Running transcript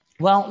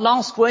Well,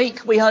 last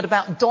week we heard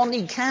about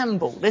Donnie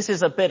Campbell. This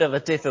is a bit of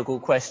a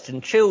difficult question.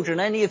 Children,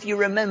 any of you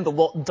remember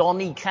what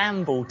Donnie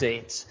Campbell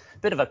did?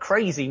 Bit of a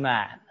crazy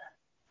man.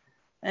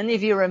 Any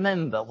of you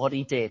remember what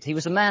he did? He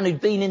was a man who'd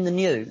been in the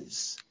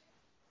news.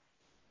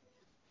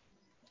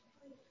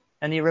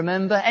 Any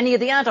remember? Any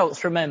of the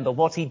adults remember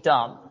what he'd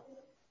done?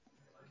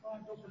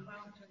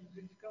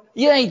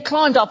 Yeah, he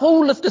climbed up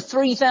all of the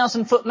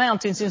 3,000-foot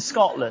mountains in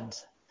Scotland.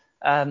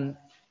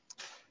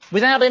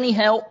 Without any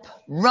help,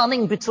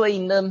 running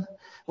between them.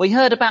 We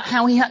heard about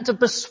how he had to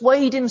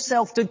persuade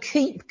himself to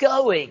keep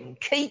going,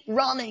 keep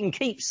running,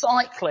 keep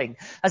cycling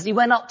as he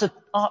went up to,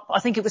 I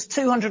think it was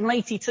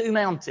 282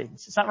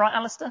 mountains. Is that right,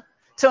 Alistair?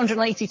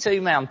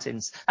 282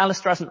 mountains.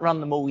 Alistair hasn't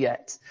run them all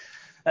yet.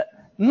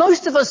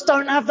 Most of us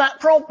don't have that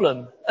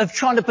problem of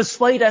trying to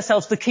persuade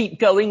ourselves to keep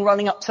going,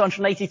 running up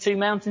 282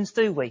 mountains,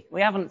 do we?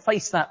 We haven't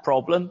faced that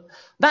problem.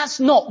 That's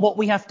not what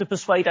we have to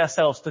persuade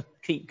ourselves to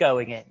keep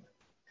going in.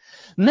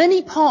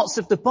 Many parts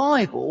of the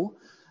Bible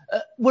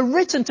were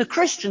written to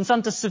Christians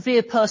under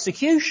severe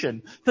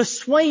persecution,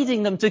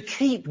 persuading them to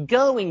keep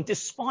going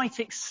despite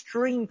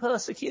extreme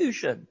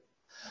persecution.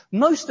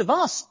 Most of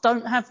us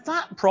don't have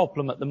that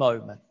problem at the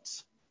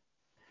moment.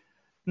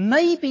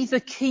 Maybe the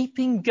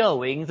keeping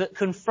going that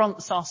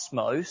confronts us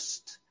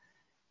most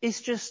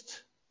is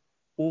just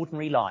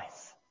ordinary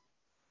life.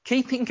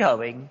 Keeping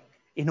going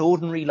in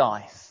ordinary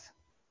life.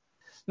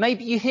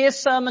 Maybe you hear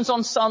sermons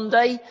on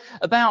Sunday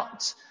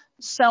about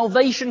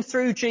salvation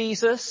through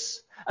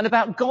Jesus and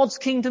about God's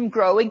kingdom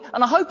growing,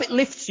 and I hope it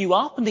lifts you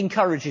up and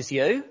encourages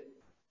you.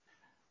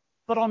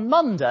 But on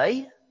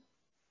Monday,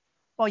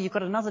 well, you've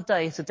got another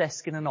day at a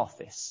desk in an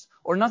office,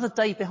 or another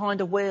day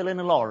behind a wheel in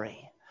a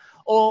lorry,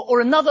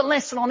 or another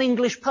lesson on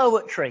English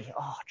poetry.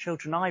 Oh,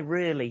 children, I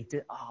really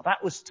did. Oh,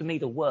 that was to me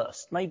the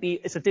worst. Maybe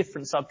it's a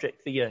different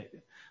subject for you.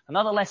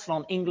 Another lesson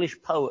on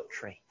English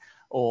poetry,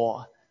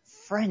 or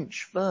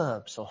French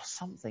verbs, or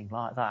something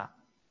like that.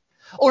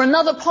 Or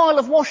another pile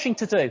of washing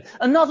to do.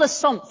 Another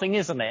something,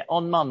 isn't it,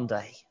 on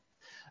Monday?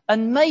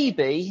 And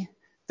maybe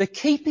the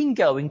keeping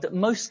going that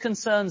most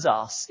concerns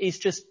us is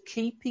just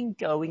keeping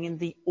going in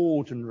the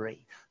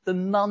ordinary, the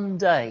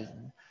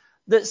mundane,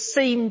 that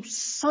seems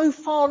so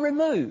far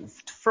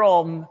removed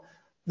from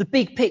the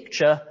big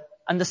picture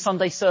and the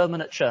Sunday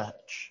sermon at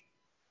church.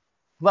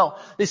 Well,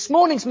 this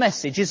morning's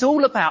message is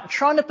all about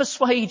trying to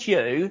persuade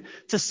you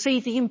to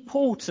see the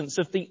importance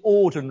of the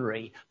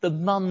ordinary, the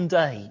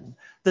mundane,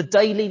 the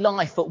daily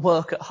life at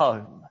work at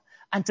home,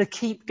 and to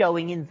keep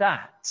going in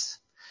that.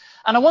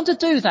 And I want to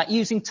do that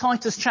using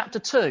Titus chapter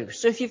 2.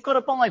 So if you've got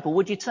a Bible,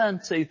 would you turn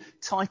to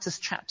Titus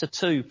chapter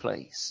 2,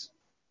 please?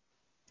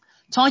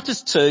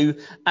 Titus 2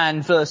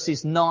 and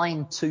verses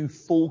 9 to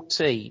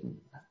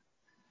 14.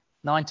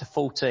 9 to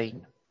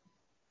 14.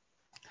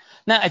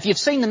 Now, if you've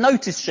seen the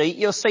notice sheet,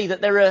 you'll see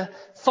that there are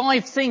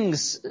 5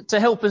 things to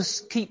help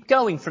us keep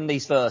going from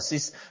these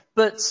verses,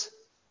 but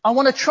I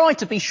want to try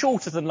to be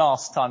shorter than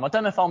last time. I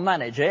don't know if I'll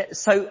manage it,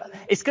 so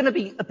it's going to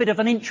be a bit of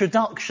an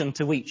introduction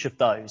to each of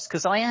those,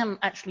 because I am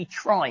actually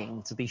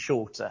trying to be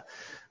shorter.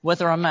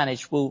 Whether I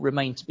manage will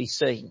remain to be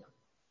seen.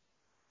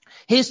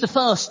 Here's the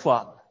first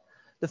one.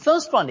 The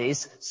first one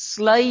is,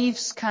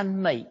 slaves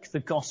can make the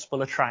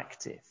gospel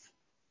attractive.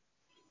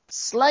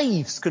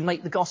 Slaves can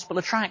make the gospel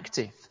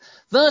attractive.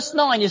 Verse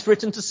 9 is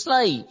written to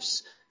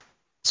slaves.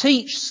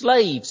 Teach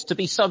slaves to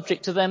be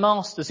subject to their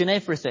masters in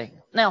everything.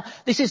 Now,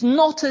 this is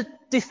not a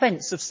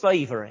defense of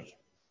slavery.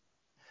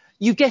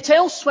 You get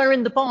elsewhere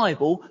in the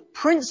Bible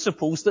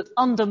principles that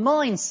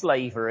undermine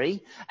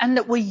slavery and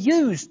that were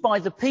used by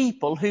the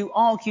people who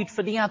argued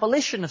for the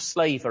abolition of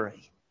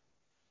slavery.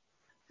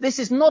 This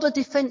is not a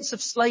defense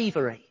of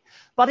slavery.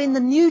 But in the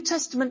New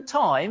Testament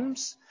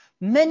times,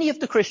 many of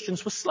the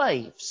Christians were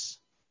slaves.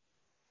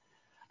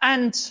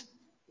 And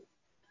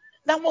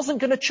that wasn't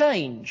going to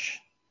change.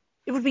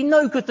 It would be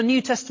no good the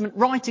New Testament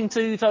writing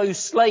to those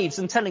slaves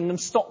and telling them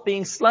stop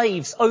being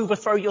slaves,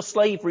 overthrow your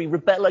slavery,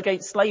 rebel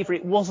against slavery.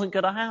 It wasn't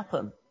going to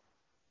happen.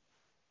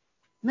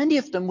 Many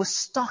of them were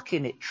stuck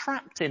in it,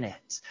 trapped in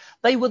it.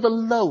 They were the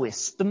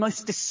lowest, the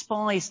most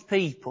despised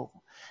people.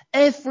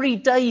 Every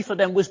day for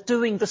them was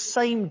doing the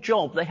same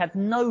job they had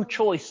no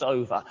choice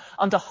over,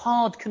 under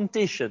hard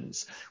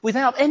conditions,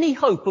 without any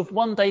hope of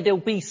one day there'll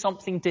be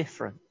something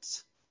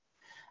different.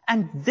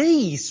 And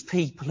these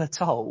people are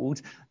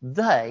told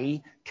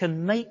they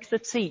can make the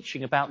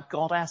teaching about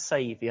God our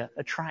Saviour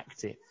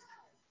attractive.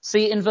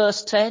 See it in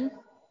verse 10?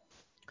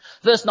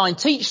 Verse 9,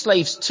 teach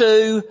slaves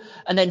too,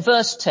 and then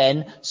verse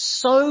 10,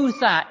 so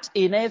that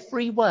in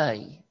every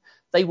way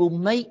they will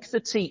make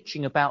the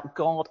teaching about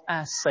God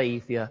our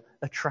Saviour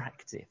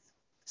attractive.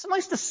 It's the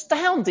most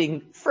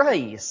astounding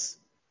phrase.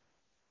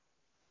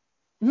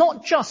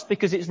 Not just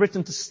because it's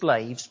written to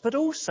slaves, but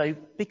also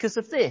because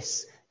of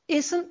this.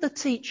 Isn't the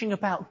teaching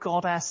about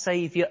God our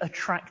Saviour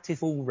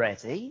attractive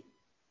already?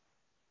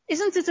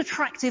 Isn't it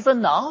attractive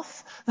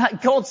enough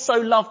that God so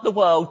loved the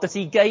world that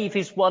he gave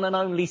his one and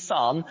only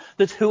Son,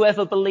 that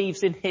whoever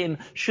believes in him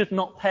should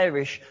not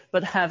perish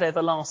but have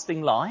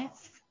everlasting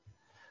life?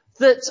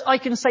 that I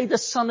can say the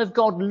Son of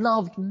God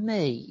loved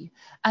me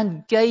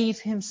and gave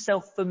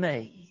himself for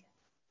me.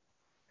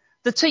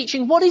 The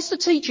teaching, what is the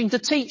teaching? The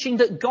teaching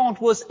that God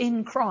was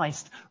in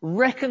Christ,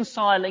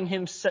 reconciling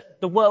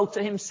the world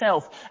to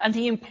himself, and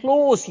he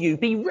implores you,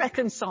 be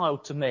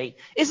reconciled to me.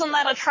 Isn't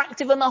that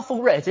attractive enough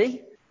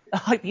already? I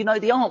hope you know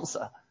the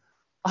answer.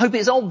 I hope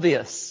it's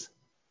obvious.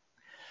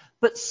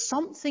 But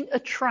something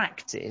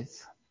attractive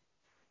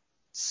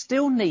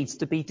still needs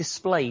to be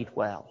displayed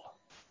well.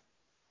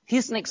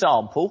 Here's an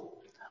example.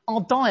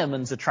 Are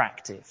diamonds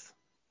attractive?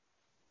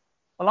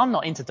 Well, I'm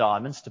not into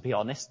diamonds, to be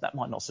honest. That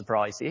might not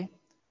surprise you.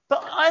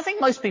 But I think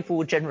most people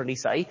would generally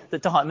say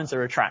that diamonds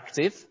are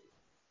attractive.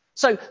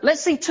 So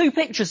let's see 2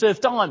 pictures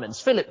of diamonds.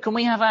 Philip, can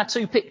we have our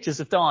 2 pictures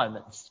of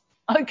diamonds?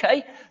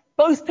 Okay,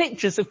 both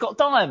pictures have got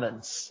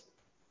diamonds.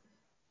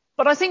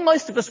 But I think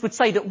most of us would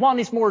say that one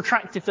is more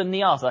attractive than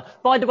the other.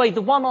 By the way,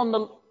 the one on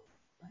the...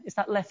 Is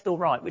that left or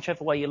right?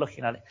 Whichever way you're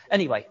looking at it.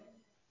 Anyway,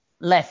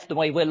 left, the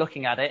way we're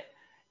looking at it,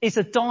 is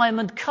a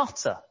diamond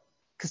cutter.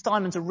 Because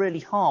diamonds are really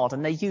hard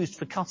and they're used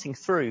for cutting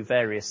through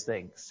various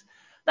things.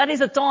 That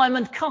is a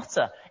diamond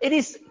cutter. It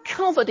is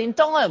covered in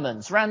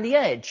diamonds around the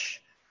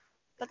edge.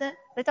 But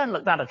they don't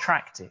look that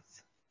attractive.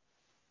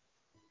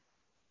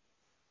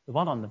 The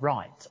one on the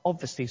right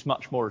obviously is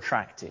much more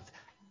attractive.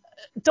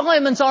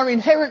 Diamonds are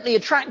inherently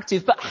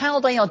attractive, but how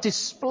they are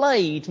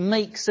displayed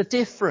makes a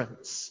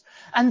difference.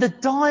 And the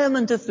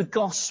diamond of the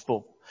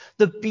gospel,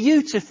 the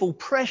beautiful,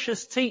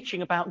 precious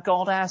teaching about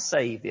God our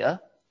Saviour,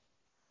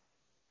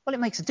 well, it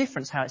makes a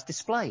difference how it's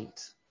displayed.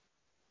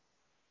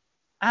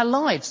 Our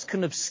lives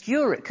can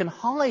obscure it, can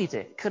hide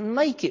it, can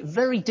make it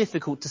very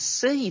difficult to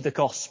see the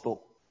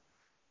gospel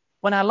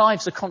when our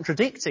lives are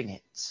contradicting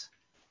it.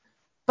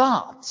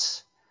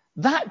 But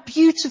that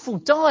beautiful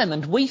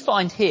diamond we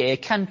find here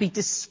can be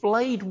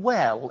displayed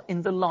well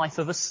in the life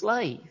of a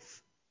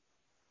slave.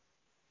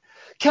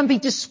 Can be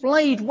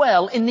displayed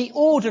well in the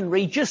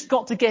ordinary, just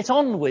got to get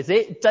on with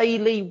it,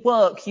 daily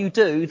work you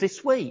do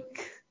this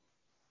week.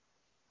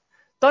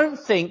 Don't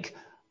think,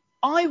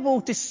 I will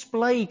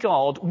display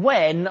God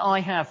when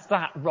I have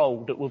that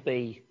role that will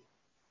be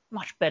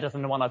much better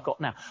than the one I've got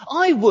now.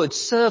 I would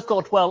serve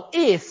God well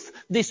if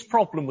this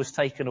problem was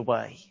taken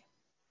away.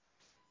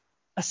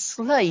 A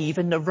slave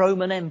in the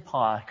Roman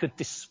Empire could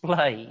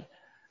display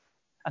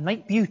and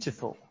make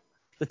beautiful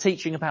the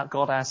teaching about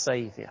God our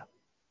Saviour.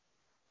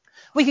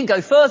 We can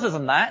go further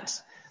than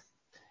that.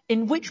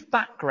 In which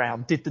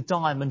background did the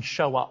diamond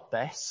show up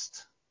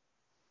best?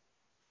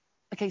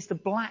 Against a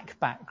black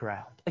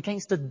background,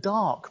 against a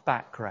dark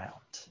background.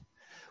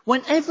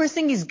 When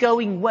everything is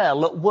going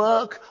well at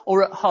work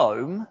or at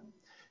home,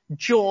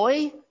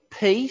 joy,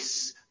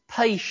 peace,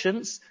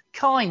 patience,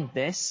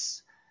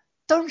 kindness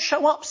don't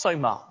show up so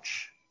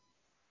much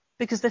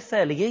because they're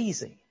fairly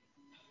easy.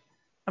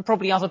 And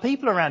probably other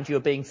people around you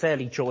are being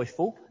fairly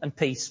joyful and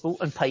peaceful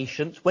and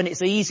patient when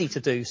it's easy to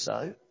do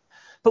so.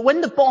 But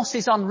when the boss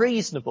is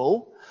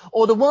unreasonable,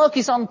 or the work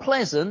is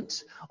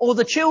unpleasant, or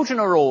the children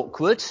are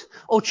awkward,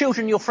 or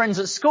children your friends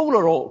at school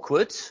are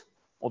awkward,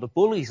 or the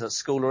bullies at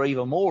school are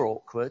even more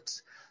awkward,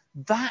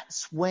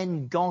 that's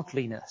when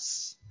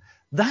godliness,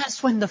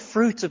 that's when the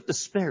fruit of the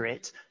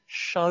Spirit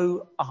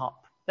show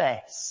up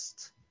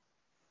best.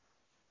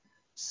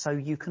 So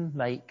you can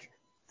make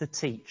the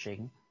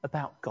teaching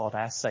about God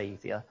our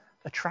Saviour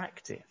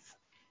attractive.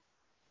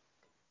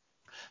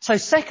 So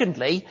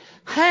secondly,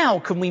 how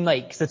can we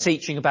make the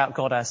teaching about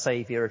God our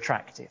Saviour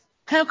attractive?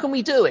 How can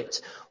we do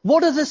it?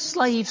 What are the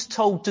slaves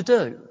told to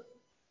do?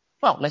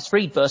 Well, let's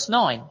read verse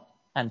 9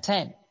 and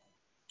 10.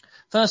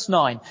 Verse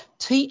 9,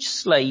 teach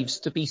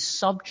slaves to be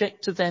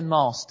subject to their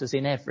masters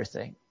in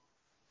everything,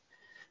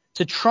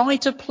 to try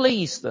to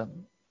please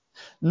them,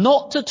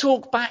 not to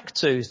talk back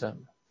to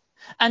them,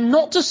 and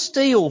not to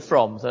steal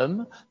from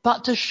them,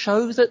 but to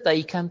show that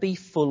they can be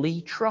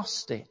fully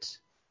trusted.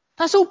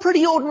 That's all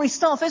pretty ordinary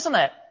stuff, isn't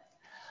it?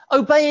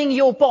 Obeying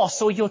your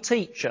boss or your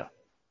teacher.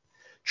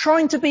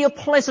 Trying to be a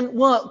pleasant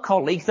work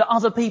colleague that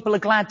other people are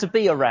glad to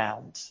be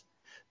around.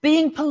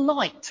 Being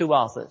polite to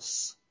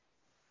others.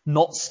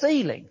 Not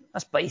stealing.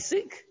 That's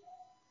basic.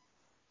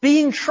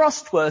 Being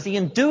trustworthy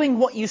and doing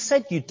what you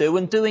said you'd do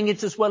and doing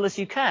it as well as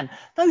you can.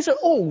 Those are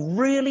all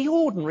really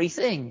ordinary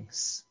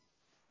things.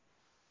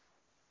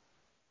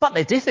 But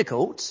they're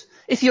difficult.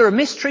 If you're a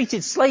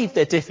mistreated slave,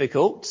 they're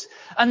difficult.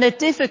 And they're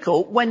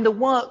difficult when the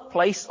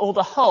workplace or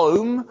the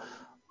home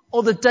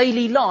or the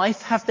daily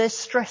life have their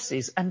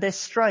stresses and their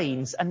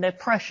strains and their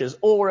pressures,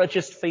 or are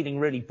just feeling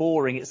really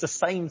boring. It's the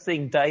same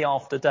thing day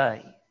after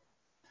day.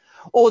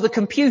 Or the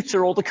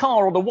computer or the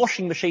car or the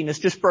washing machine has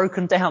just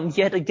broken down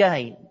yet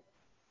again.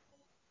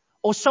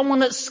 Or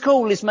someone at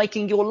school is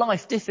making your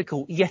life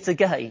difficult yet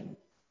again.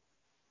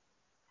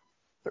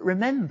 But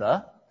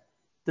remember,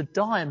 the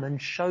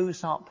diamond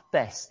shows up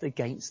best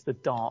against the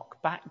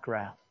dark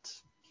background.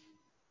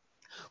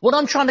 What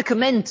I'm trying to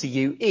commend to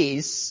you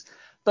is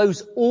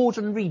those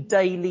ordinary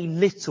daily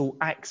little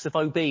acts of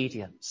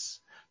obedience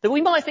that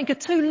we might think are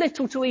too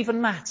little to even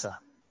matter.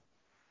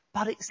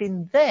 But it's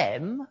in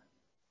them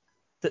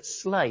that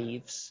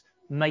slaves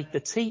make the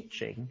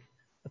teaching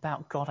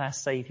about God our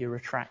Saviour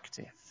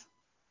attractive?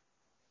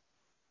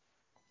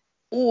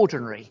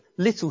 Ordinary,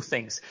 little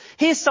things.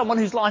 Here's someone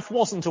whose life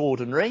wasn't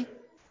ordinary.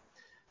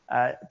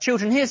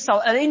 Children, here's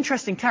an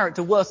interesting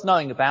character worth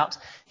knowing about.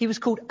 He was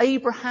called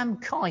Abraham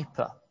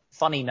Kuyper.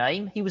 Funny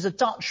name. He was a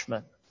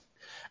Dutchman.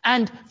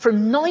 And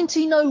from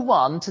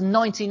 1901 to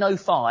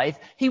 1905,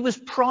 he was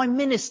Prime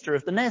Minister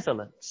of the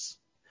Netherlands.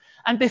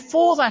 And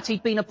before that,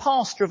 he'd been a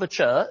pastor of a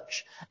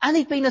church, and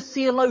he'd been a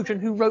theologian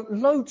who wrote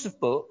loads of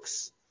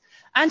books.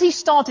 And he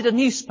started a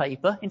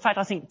newspaper, in fact,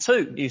 I think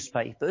 2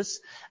 newspapers,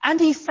 and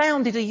he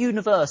founded a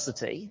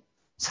university.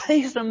 So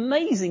he's an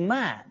amazing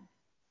man.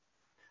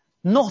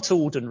 Not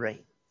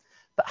ordinary.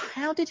 But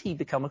how did he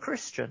become a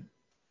Christian?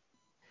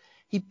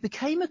 He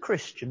became a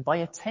Christian by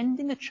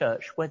attending a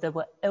church where there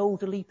were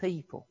elderly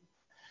people.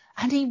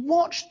 And he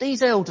watched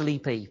these elderly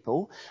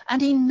people and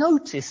he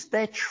noticed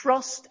their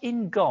trust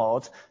in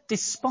God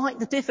despite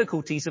the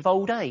difficulties of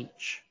old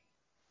age.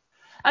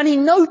 And he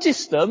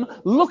noticed them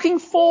looking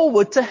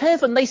forward to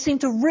heaven. They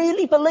seemed to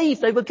really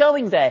believe they were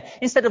going there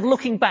instead of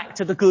looking back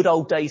to the good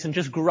old days and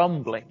just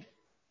grumbling.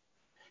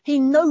 He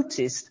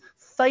noticed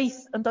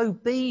faith and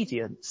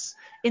obedience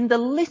in the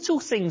little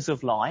things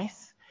of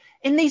life,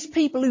 in these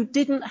people who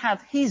didn't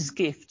have his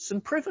gifts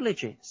and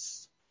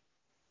privileges.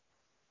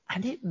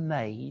 And it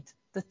made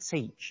the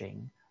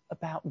teaching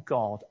about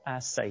God, our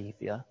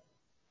Saviour,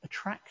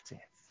 attractive.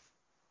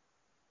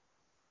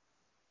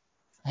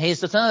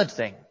 Here's the third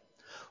thing.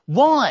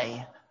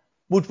 Why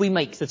would we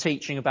make the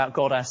teaching about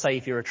God, our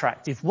Saviour,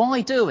 attractive?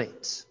 Why do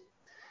it?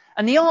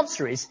 And the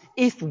answer is,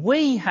 if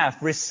we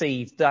have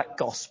received that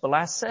gospel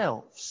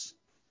ourselves.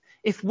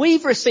 If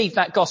we've received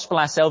that gospel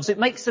ourselves, it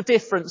makes a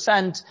difference.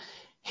 And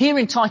here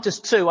in Titus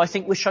 2, I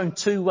think we're shown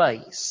 2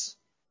 ways.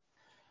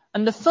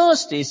 And the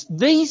first is,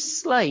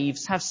 these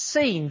slaves have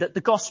seen that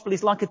the gospel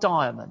is like a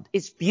diamond.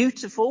 It's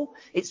beautiful,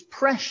 it's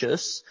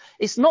precious,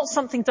 it's not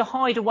something to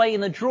hide away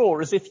in a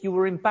drawer as if you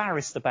were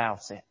embarrassed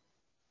about it.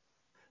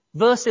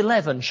 Verse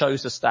 11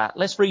 shows us that.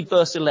 Let's read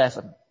verse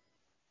 11.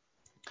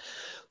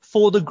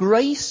 For the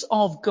grace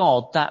of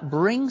God that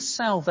brings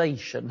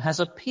salvation has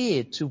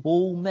appeared to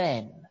all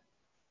men.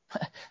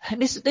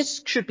 And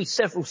this should be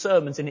several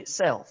sermons in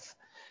itself.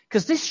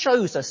 Because this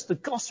shows us the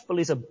gospel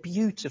is a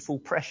beautiful,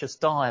 precious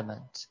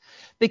diamond.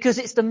 Because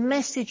it's the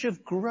message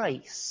of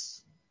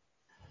grace.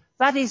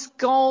 That is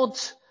God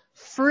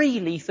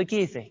freely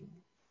forgiving.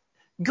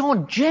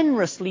 God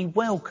generously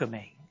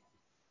welcoming.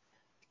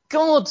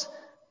 God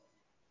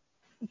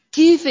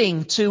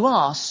giving to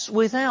us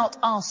without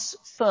us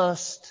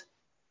first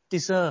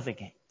deserving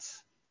it.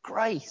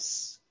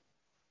 Grace.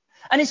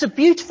 And it's a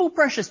beautiful,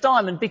 precious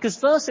diamond because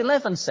verse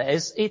 11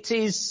 says it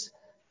is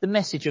the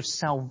message of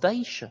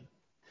salvation.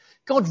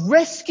 God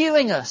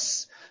rescuing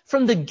us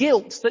from the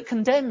guilt that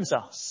condemns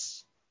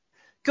us.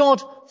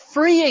 God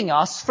freeing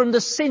us from the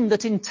sin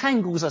that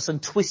entangles us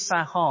and twists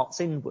our hearts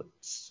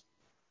inwards.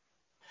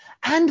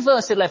 And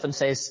verse 11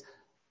 says,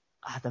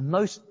 the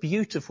most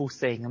beautiful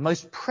thing, the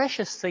most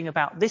precious thing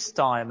about this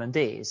diamond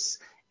is,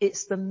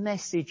 it's the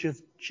message of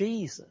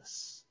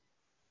Jesus.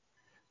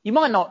 You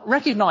might not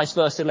recognize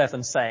verse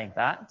 11 saying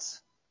that,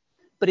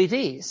 but it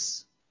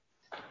is.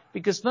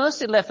 Because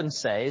verse 11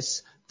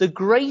 says, the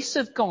grace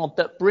of God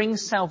that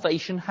brings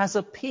salvation has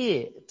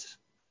appeared.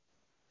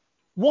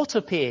 What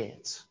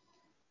appeared?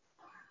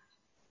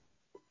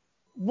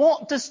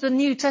 What does the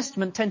New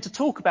Testament tend to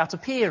talk about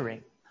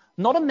appearing?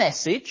 Not a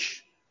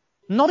message,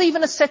 not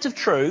even a set of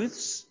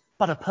truths,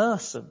 but a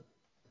person.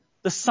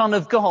 The Son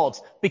of God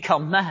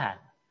become man,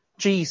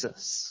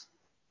 Jesus.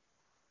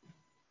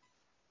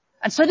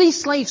 And so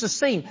these slaves have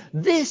seen,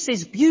 this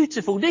is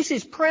beautiful, this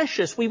is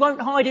precious, we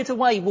won't hide it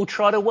away, we'll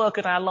try to work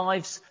at our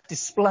lives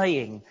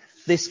displaying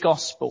this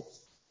gospel.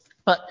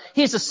 But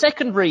here's a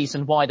second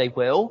reason why they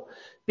will,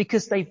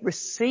 because they've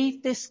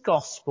received this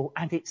gospel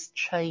and it's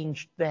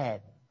changed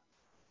them.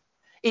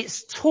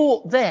 It's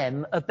taught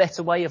them a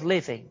better way of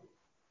living.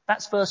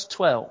 That's verse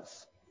 12.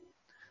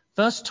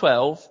 Verse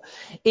 12,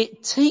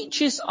 it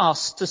teaches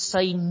us to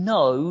say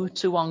no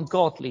to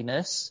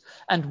ungodliness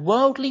and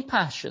worldly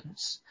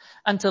passions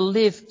and to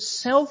live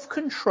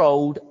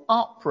self-controlled,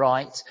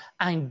 upright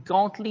and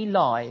godly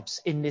lives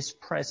in this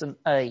present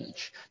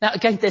age. Now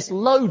again, there's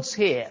loads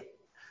here.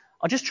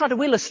 I'll just try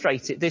to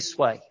illustrate it this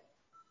way.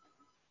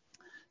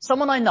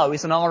 Someone I know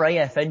is an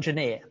RAF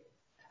engineer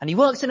and he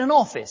works in an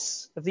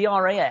office of the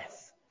RAF.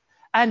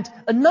 And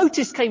a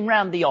notice came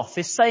round the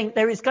office saying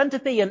there is going to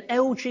be an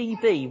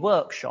LGB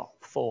workshop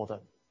for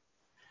them.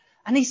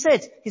 And he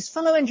said his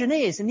fellow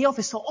engineers in the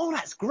office thought, oh,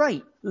 that's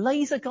great,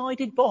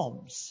 laser-guided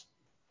bombs.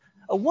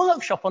 A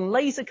workshop on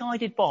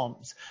laser-guided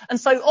bombs. And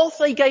so off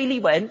they gaily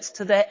went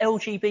to their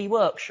LGB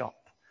workshop.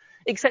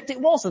 Except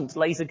it wasn't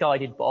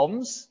laser-guided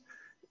bombs.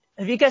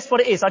 Have you guessed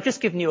what it is? I've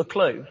just given you a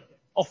clue.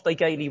 Off they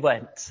gaily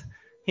went.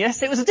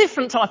 Yes, it was a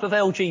different type of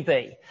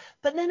LGB.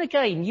 But then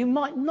again, you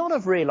might not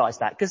have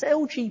realised that because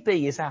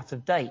LGB is out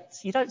of date.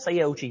 You don't say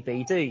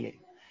LGB, do you?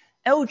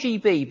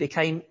 LGB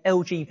became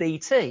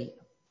LGBT.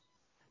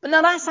 But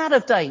now that's out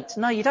of date.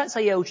 No, you don't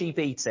say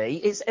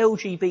LGBT, it's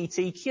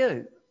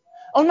LGBTQ.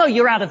 Oh no,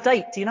 you're out of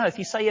date. Do you know, if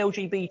you say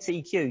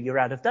LGBTQ, you're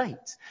out of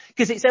date.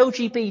 Because it's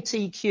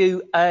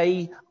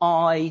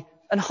LGBTQAI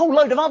and a whole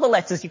load of other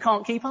letters you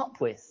can't keep up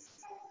with.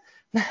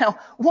 Now,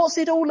 what's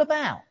it all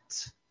about?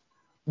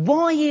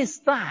 Why is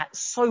that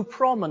so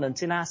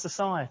prominent in our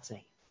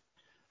society?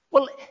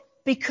 Well,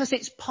 because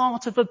it's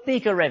part of a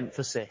bigger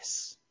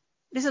emphasis.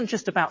 It isn't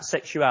just about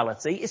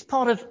sexuality. It's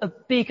part of a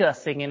bigger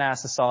thing in our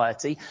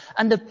society.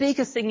 And the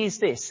bigger thing is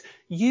this: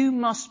 you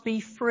must be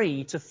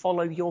free to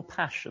follow your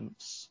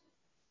passions.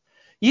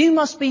 You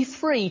must be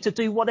free to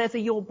do whatever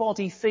your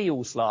body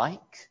feels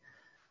like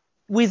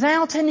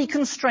without any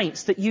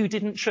constraints that you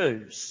didn't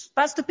choose.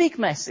 That's the big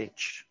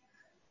message.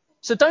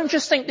 So don't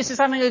just think this is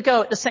having a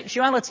go at the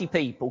sexuality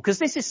people, because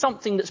this is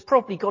something that's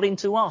probably got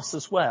into us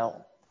as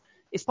well.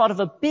 It's part of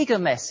a bigger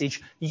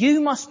message.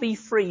 You must be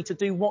free to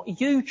do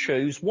what you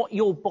choose, what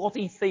your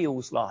body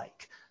feels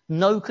like.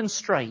 No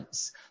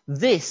constraints.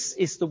 This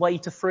is the way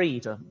to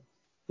freedom,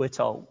 we're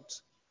told.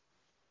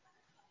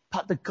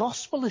 But the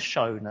gospel has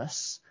shown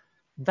us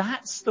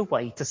that's the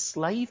way to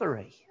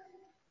slavery.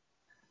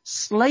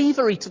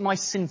 Slavery to my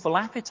sinful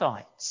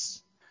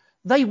appetites.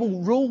 They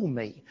will rule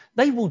me.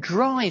 They will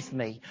drive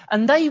me.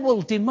 And they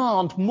will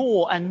demand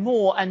more and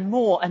more and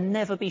more and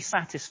never be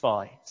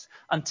satisfied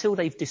until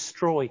they've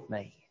destroyed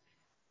me.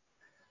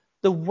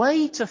 The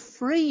way to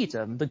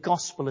freedom, the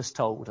gospel has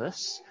told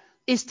us,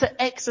 is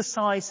to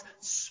exercise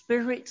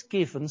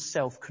spirit-given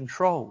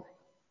self-control.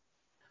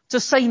 To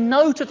say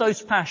no to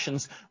those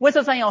passions,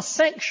 whether they are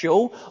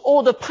sexual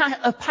or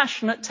a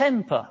passionate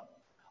temper,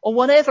 or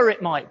whatever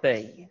it might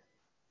be.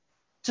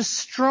 To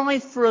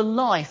strive for a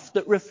life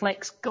that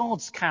reflects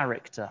God's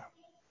character.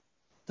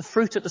 The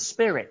fruit of the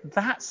Spirit,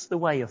 that's the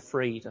way of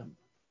freedom.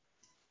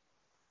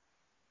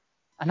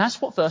 And that's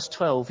what verse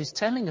 12 is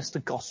telling us the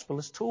gospel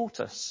has taught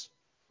us.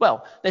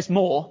 Well, there's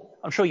more.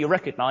 I'm sure you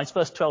recognise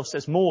verse 12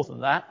 says more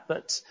than that,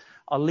 but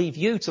I'll leave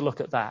you to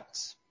look at that.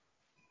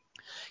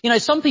 You know,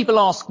 some people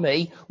ask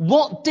me,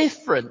 what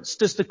difference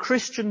does the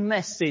Christian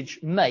message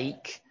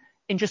make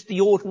in just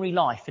the ordinary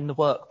life in the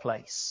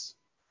workplace?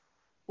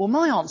 Well,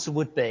 my answer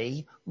would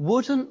be,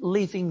 wouldn't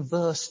living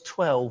verse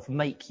 12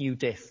 make you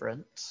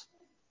different?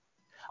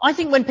 I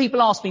think when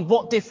people ask me,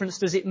 what difference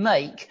does it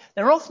make?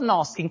 They're often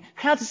asking,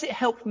 how does it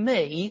help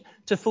me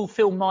to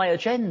fulfill my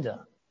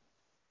agenda?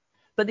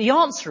 But the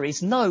answer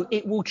is, no,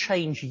 it will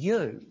change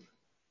you.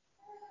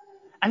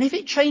 And if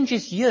it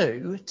changes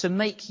you to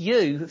make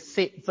you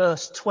fit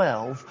verse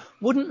 12,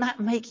 wouldn't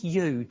that make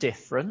you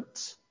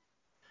different?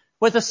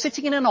 Whether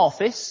sitting in an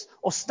office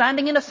or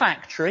standing in a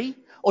factory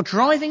or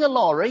driving a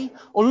lorry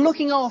or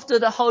looking after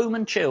the home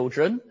and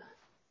children,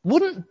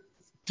 wouldn't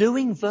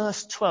doing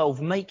verse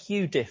 12 make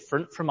you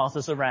different from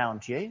others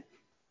around you?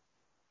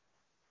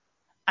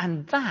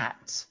 And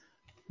that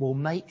will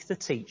make the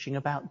teaching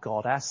about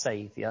God, our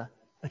Saviour,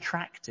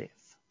 attractive.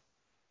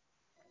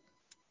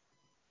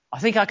 I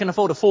think I can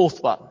afford a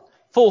fourth one.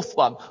 Fourth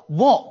one.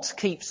 What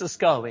keeps us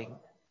going?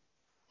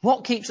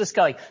 What keeps us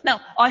going? Now,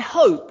 I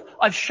hope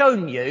I've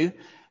shown you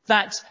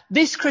that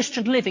this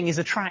Christian living is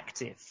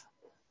attractive.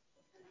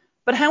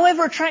 But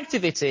however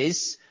attractive it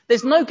is,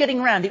 there's no getting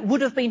around. It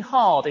would have been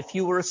hard if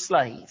you were a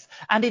slave.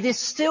 And it is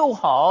still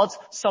hard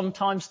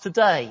sometimes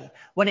today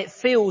when it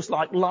feels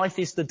like life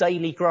is the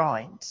daily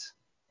grind.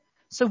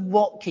 So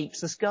what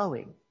keeps us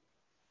going?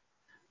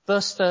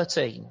 Verse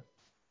 13.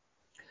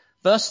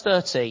 Verse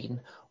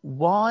 13.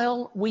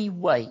 While we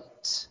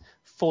wait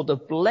for the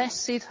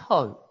blessed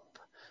hope,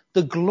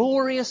 the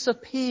glorious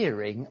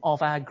appearing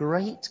of our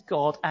great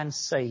God and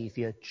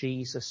Saviour,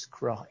 Jesus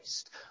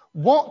Christ.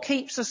 What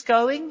keeps us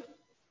going?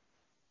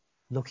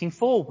 Looking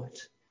forward.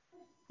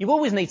 You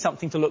always need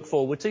something to look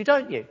forward to,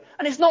 don't you?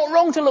 And it's not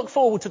wrong to look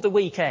forward to the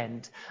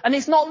weekend. And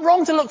it's not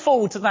wrong to look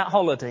forward to that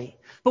holiday.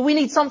 But we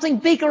need something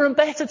bigger and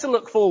better to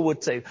look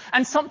forward to.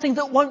 And something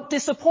that won't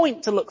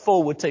disappoint to look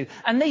forward to.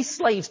 And these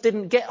slaves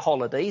didn't get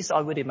holidays,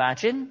 I would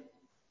imagine.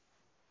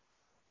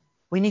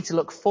 We need to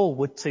look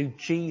forward to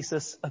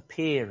Jesus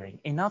appearing.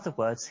 In other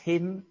words,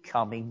 him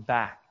coming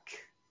back.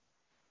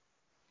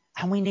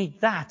 And we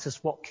need that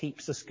as what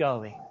keeps us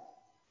going.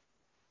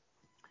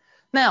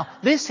 Now,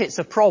 this hits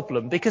a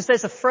problem because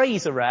there's a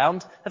phrase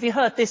around. Have you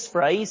heard this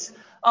phrase?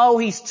 Oh,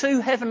 he's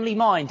too heavenly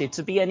minded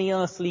to be any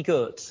earthly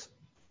good.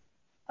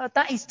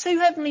 That he's too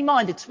heavenly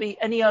minded to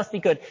be any earthly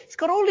good. He's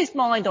got all his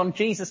mind on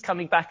Jesus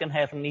coming back in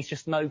heaven and he's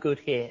just no good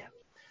here.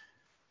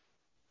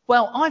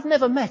 Well, I've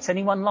never met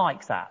anyone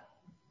like that.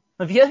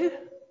 Have you?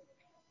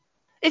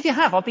 If you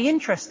have, I'd be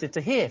interested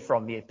to hear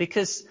from you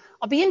because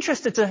I'd be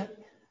interested to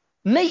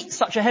meet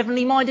such a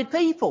heavenly minded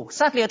people.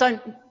 Sadly, I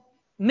don't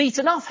meet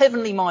enough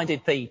heavenly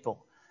minded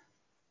people.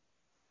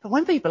 But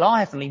when people are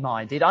heavenly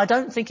minded, I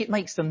don't think it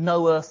makes them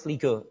no earthly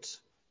good.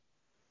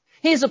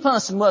 Here's a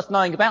person worth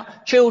knowing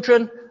about.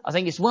 Children, I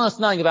think it's worth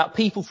knowing about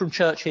people from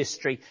church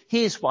history.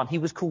 Here's one. He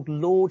was called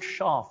Lord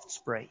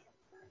Shaftesbury.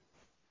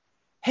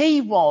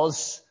 He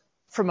was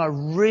from a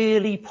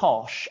really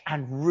posh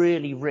and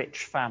really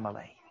rich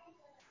family.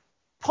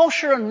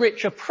 Posher and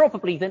richer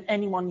probably than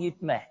anyone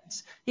you'd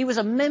met. He was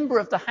a member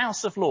of the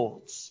House of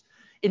Lords.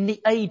 in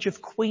the age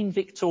of Queen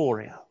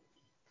Victoria.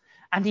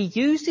 And he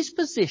used his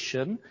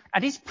position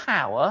and his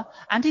power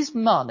and his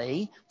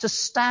money to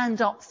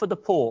stand up for the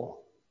poor.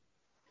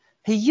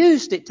 He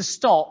used it to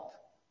stop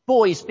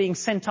boys being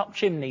sent up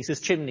chimneys as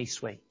chimney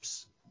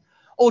sweeps,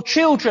 or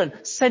children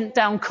sent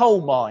down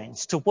coal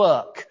mines to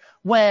work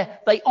where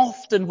they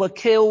often were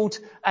killed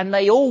and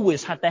they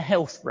always had their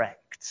health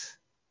wrecked.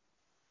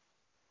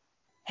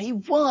 He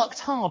worked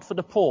hard for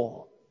the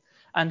poor,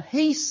 and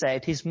he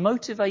said his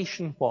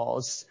motivation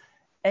was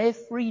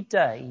every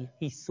day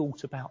he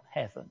thought about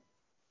heaven.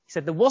 He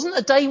said there wasn't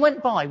a day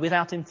went by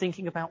without him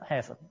thinking about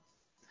heaven.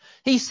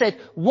 He said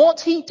what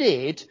he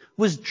did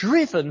was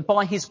driven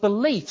by his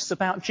beliefs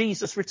about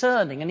Jesus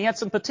returning, and he had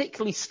some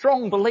particularly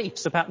strong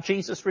beliefs about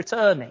Jesus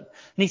returning. And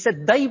he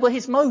said they were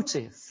his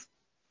motive.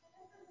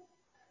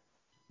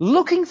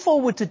 Looking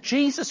forward to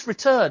Jesus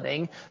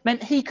returning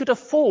meant he could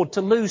afford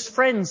to lose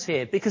friends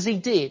here, because he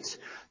did.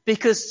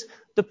 Because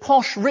the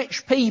posh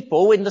rich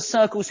people in the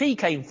circles he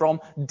came from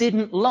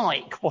didn't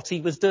like what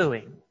he was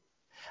doing.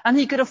 And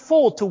he could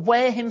afford to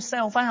wear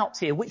himself out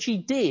here, which he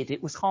did.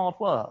 It was hard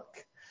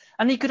work.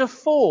 And he could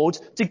afford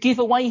to give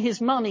away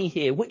his money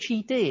here, which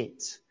he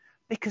did,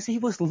 because he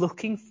was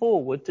looking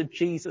forward to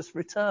Jesus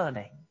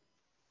returning.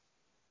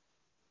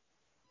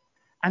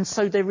 And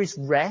so there is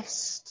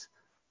rest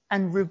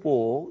and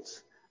reward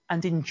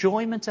and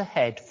enjoyment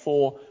ahead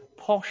for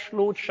posh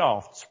Lord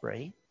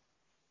Shaftesbury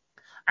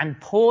and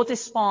poor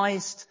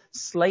despised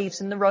slaves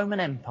in the Roman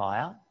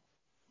Empire,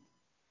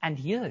 and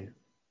you,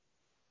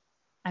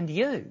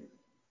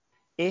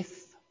 if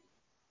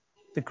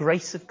the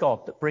grace of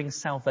God that brings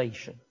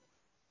salvation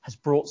has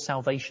brought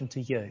salvation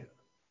to you.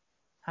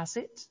 Has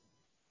it?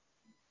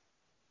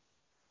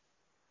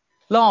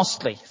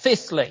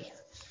 Fifthly,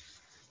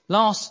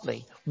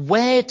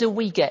 where do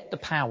we get the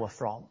power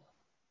from?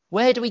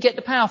 Where do we get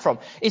the power from?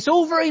 It's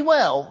all very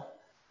well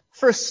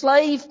for a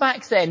slave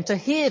back then to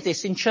hear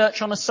this in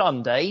church on a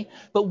Sunday,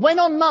 but when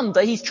on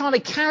Monday he's trying to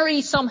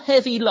carry some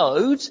heavy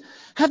load,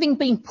 having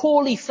been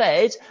poorly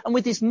fed and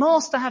with his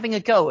master having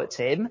a go at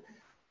him,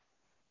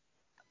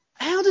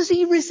 how does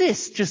he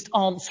resist just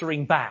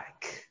answering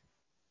back?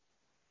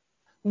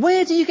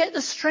 Where do you get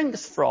the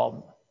strength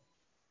from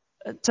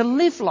to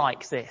live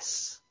like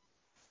this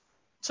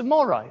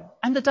tomorrow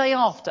and the day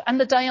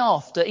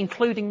after,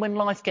 including when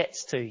life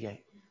gets to you?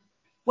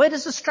 Where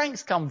does the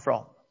strength come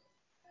from?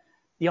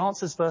 The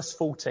answer's verse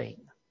 14.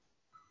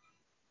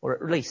 Or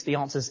at least the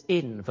answer's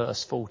in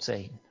verse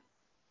 14.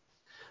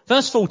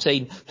 Verse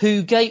 14,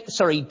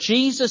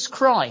 Jesus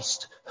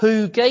Christ,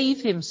 who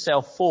gave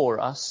himself for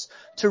us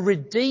to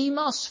redeem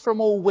us from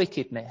all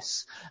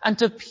wickedness and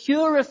to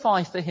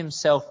purify for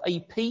himself a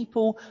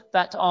people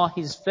that are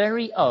his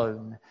very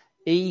own,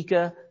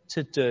 eager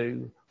to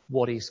do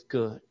what is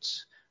good.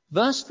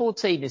 Verse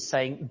 14 is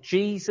saying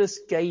Jesus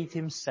gave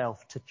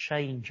himself to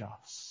change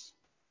us.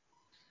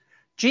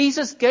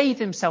 Jesus gave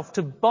himself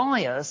to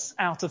buy us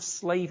out of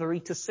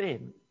slavery to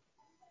sin.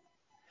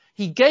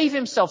 He gave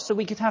himself so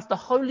we could have the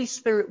Holy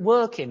Spirit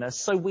work in us,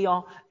 so we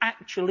are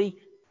actually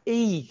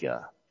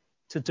eager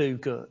to do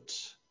good.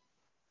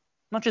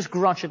 Not just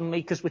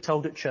grudgingly because we're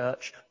told at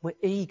church, we're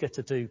eager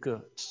to do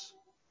good.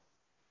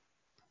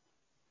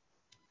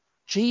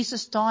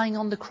 Jesus dying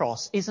on the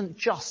cross isn't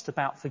just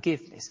about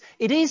forgiveness.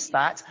 It is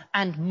that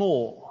and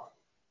more.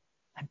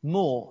 And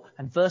more.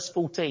 And verse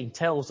 14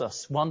 tells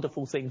us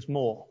wonderful things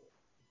more.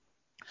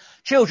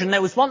 Children,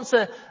 there was once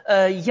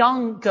a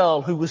young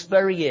girl who was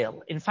very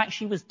ill. In fact,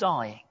 she was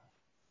dying.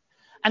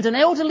 And an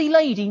elderly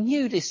lady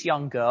knew this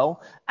young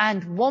girl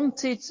and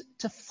wanted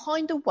to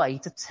find a way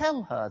to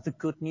tell her the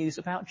good news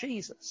about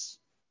Jesus.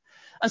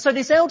 And so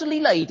this elderly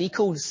lady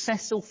called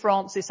Cecil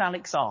Frances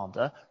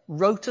Alexander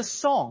wrote a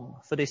song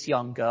for this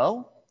young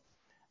girl.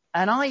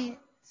 And I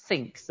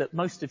think that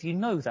most of you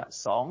know that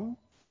song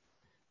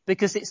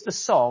because it's the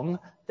song,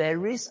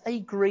 "There is a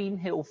green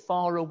hill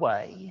far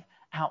away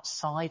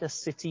outside a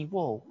city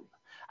wall."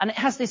 And it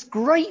has this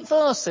great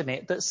verse in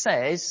it that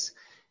says,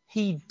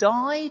 "He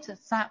died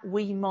that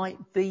we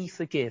might be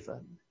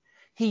forgiven.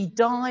 He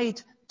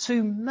died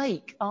to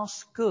make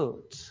us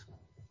good,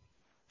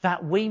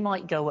 that we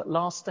might go at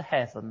last to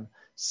heaven,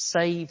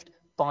 saved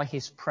by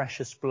his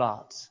precious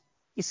blood."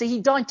 You see, he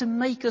died to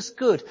make us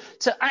good,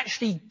 to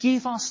actually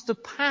give us the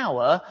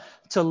power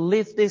to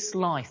live this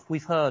life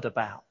we've heard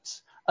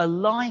about. A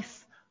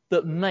life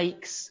that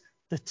makes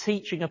the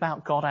teaching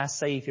about God our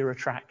Saviour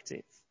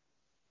attractive.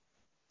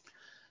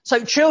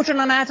 So children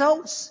and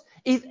adults,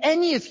 if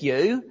any of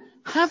you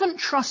haven't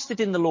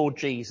trusted in the Lord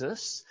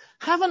Jesus,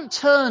 haven't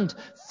turned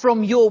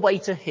from your way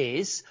to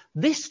his,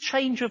 this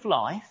change of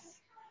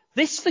life,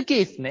 this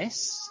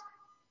forgiveness,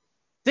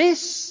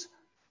 this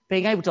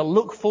being able to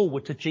look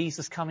forward to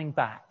Jesus coming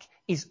back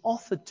is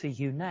offered to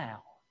you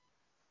now.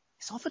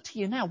 It's offered to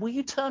you now. Will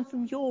you turn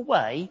from your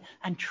way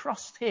and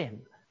trust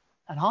him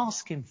and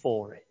ask him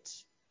for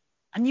it?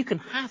 And you can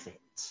have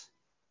it.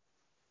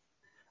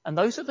 And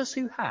those of us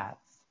who have,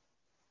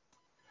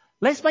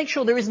 let's make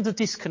sure there isn't a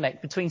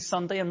disconnect between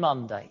Sunday and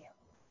Monday.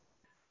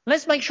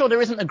 Let's make sure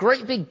there isn't a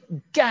great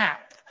big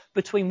gap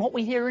between what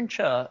we hear in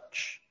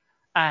church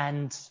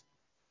and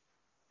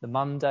the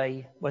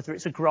Monday, whether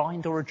it's a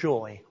grind or a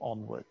joy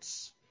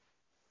onwards.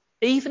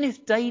 Even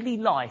if daily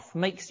life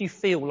makes you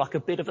feel like a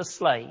bit of a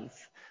slave,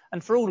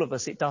 and for all of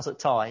us it does at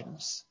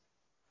times,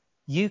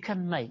 you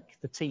can make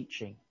the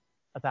teaching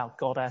about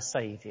God our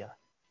Saviour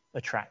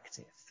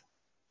attractive.